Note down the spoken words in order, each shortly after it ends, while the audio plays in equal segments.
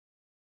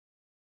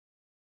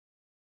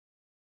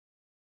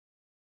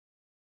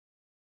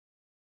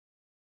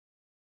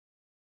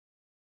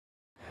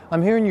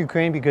I'm here in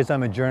Ukraine because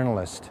I'm a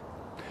journalist.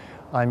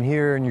 I'm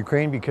here in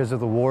Ukraine because of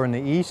the war in the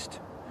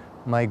east.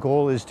 My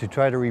goal is to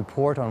try to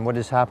report on what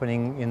is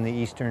happening in the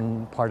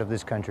eastern part of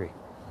this country.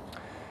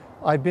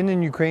 I've been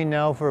in Ukraine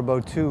now for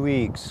about 2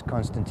 weeks,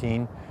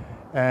 Constantyn,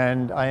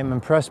 and I am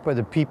impressed by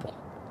the people,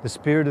 the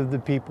spirit of the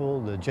people,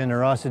 the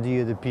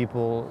generosity of the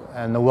people,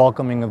 and the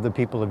welcoming of the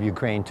people of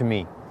Ukraine to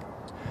me.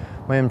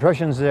 My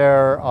impressions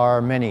there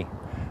are many.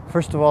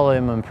 First of all, I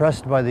am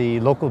impressed by the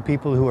local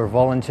people who are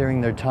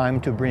volunteering their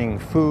time to bring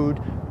food,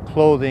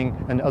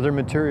 clothing, and other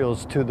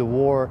materials to the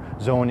war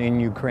zone in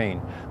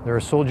Ukraine. There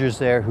are soldiers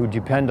there who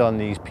depend on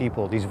these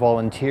people, these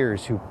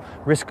volunteers who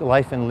risk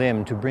life and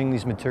limb to bring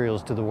these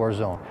materials to the war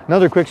zone.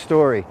 Another quick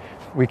story.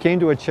 We came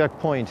to a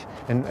checkpoint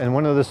and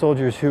one of the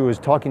soldiers who was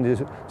talking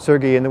to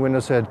Sergei in the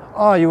window said,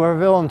 "Ah, you are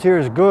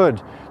volunteers,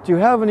 good. Do you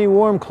have any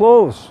warm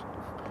clothes?"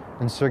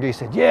 And Sergei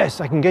said, "Yes,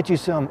 I can get you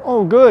some."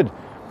 "Oh, good."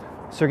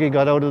 Sergei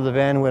got out of the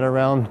van, went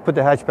around, put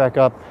the hatch back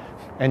up,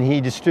 and he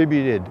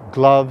distributed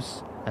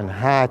gloves and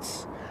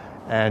hats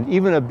and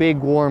even a big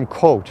warm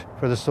coat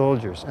for the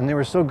soldiers. And they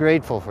were so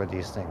grateful for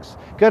these things.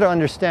 You got to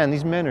understand,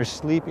 these men are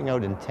sleeping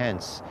out in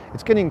tents.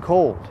 It's getting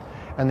cold,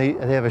 and they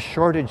have a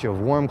shortage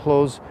of warm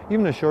clothes,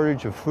 even a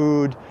shortage of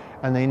food,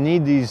 and they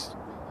need these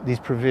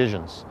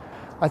provisions.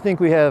 I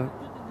think we have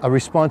a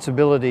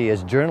responsibility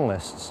as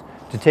journalists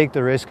to take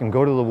the risk and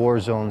go to the war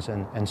zones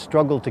and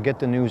struggle to get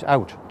the news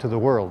out to the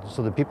world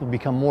so that people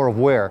become more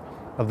aware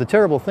of the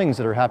terrible things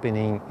that are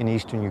happening in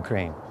eastern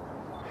Ukraine.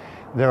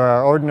 There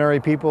are ordinary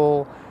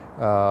people,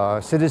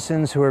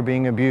 citizens who are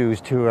being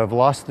abused, who have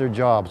lost their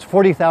jobs.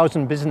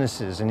 40,000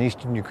 businesses in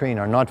eastern Ukraine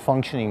are not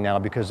functioning now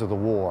because of the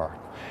war.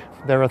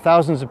 There are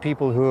thousands of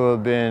people who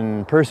have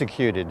been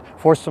persecuted,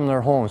 forced from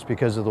their homes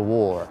because of the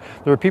war.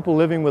 There are people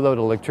living without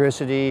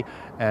electricity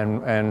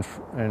and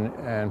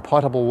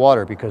potable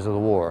water because of the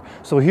war.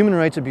 So human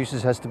rights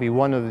abuses has to be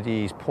one of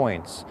these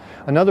points.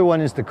 Another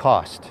one is the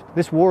cost.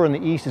 This war in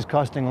the east is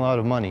costing a lot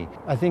of money.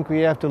 I think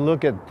we have to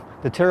look at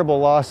the terrible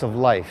loss of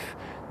life.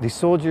 The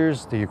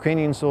soldiers, the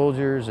Ukrainian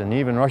soldiers, and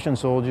even Russian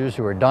soldiers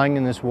who are dying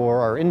in this war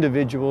are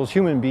individuals,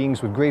 human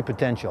beings with great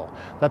potential.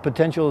 That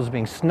potential is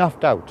being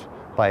snuffed out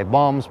by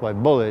bombs, by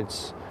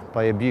bullets,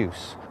 by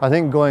abuse. I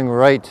think going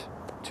right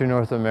to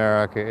North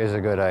America is a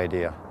good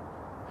idea.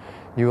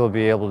 You will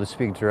be able to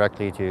speak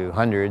directly to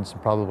hundreds,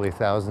 probably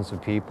thousands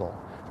of people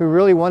who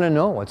really want to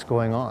know what's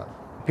going on.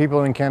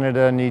 People in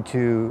Canada need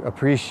to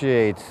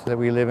appreciate that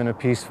we live in a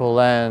peaceful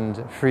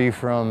land, free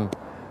from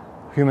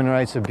human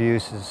rights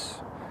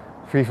abuses,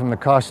 free from the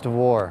cost of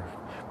war.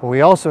 But we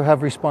also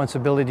have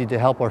responsibility to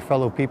help our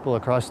fellow people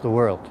across the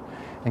world.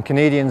 And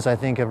Canadians, I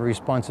think, have a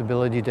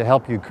responsibility to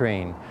help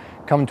Ukraine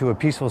come to a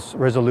peaceful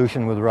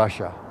resolution with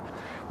Russia.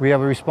 We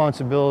have a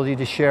responsibility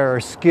to share our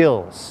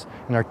skills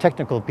and our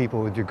technical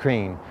people with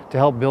Ukraine to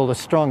help build a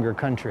stronger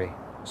country.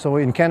 So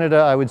in Canada,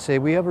 I would say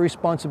we have a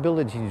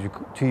responsibility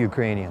to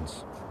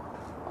Ukrainians.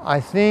 I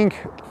think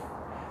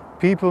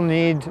people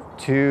need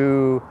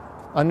to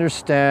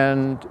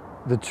understand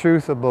the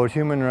truth about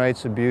human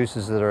rights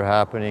abuses that are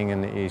happening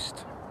in the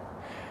East.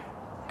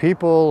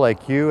 People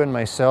like you and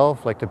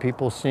myself, like the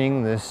people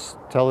seeing this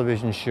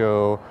television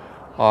show,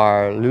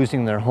 are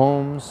losing their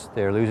homes,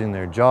 they're losing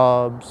their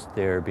jobs,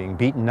 they're being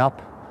beaten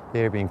up,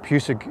 they're being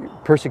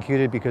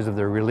persecuted because of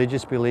their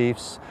religious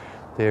beliefs,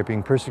 they're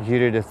being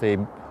persecuted if they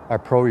are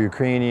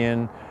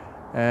pro-Ukrainian,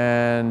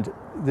 and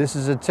this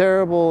is a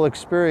terrible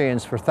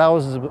experience for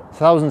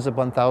thousands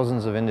upon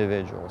thousands of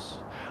individuals.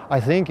 I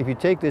think if you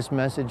take this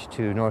message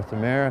to North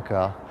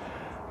America,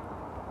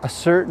 a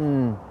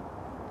certain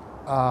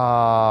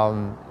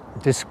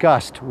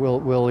disgust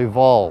will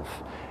evolve.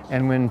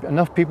 And when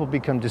enough people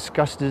become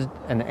disgusted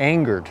and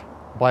angered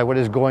by what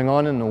is going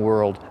on in the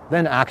world,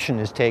 then action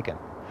is taken.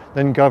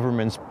 Then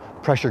governments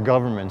pressure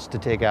governments to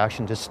take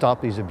action to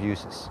stop these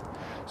abuses.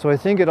 So I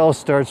think it all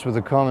starts with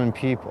the common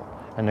people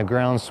and the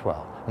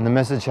groundswell. And the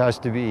message has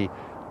to be,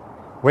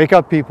 wake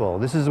up people,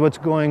 this is what's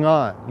going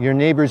on. Your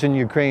neighbors in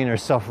Ukraine are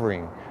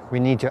suffering. We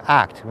need to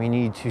act, we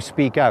need to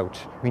speak out.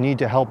 We need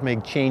to help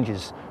make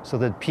changes so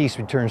that peace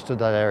returns to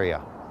that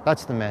area.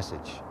 That's the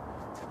message.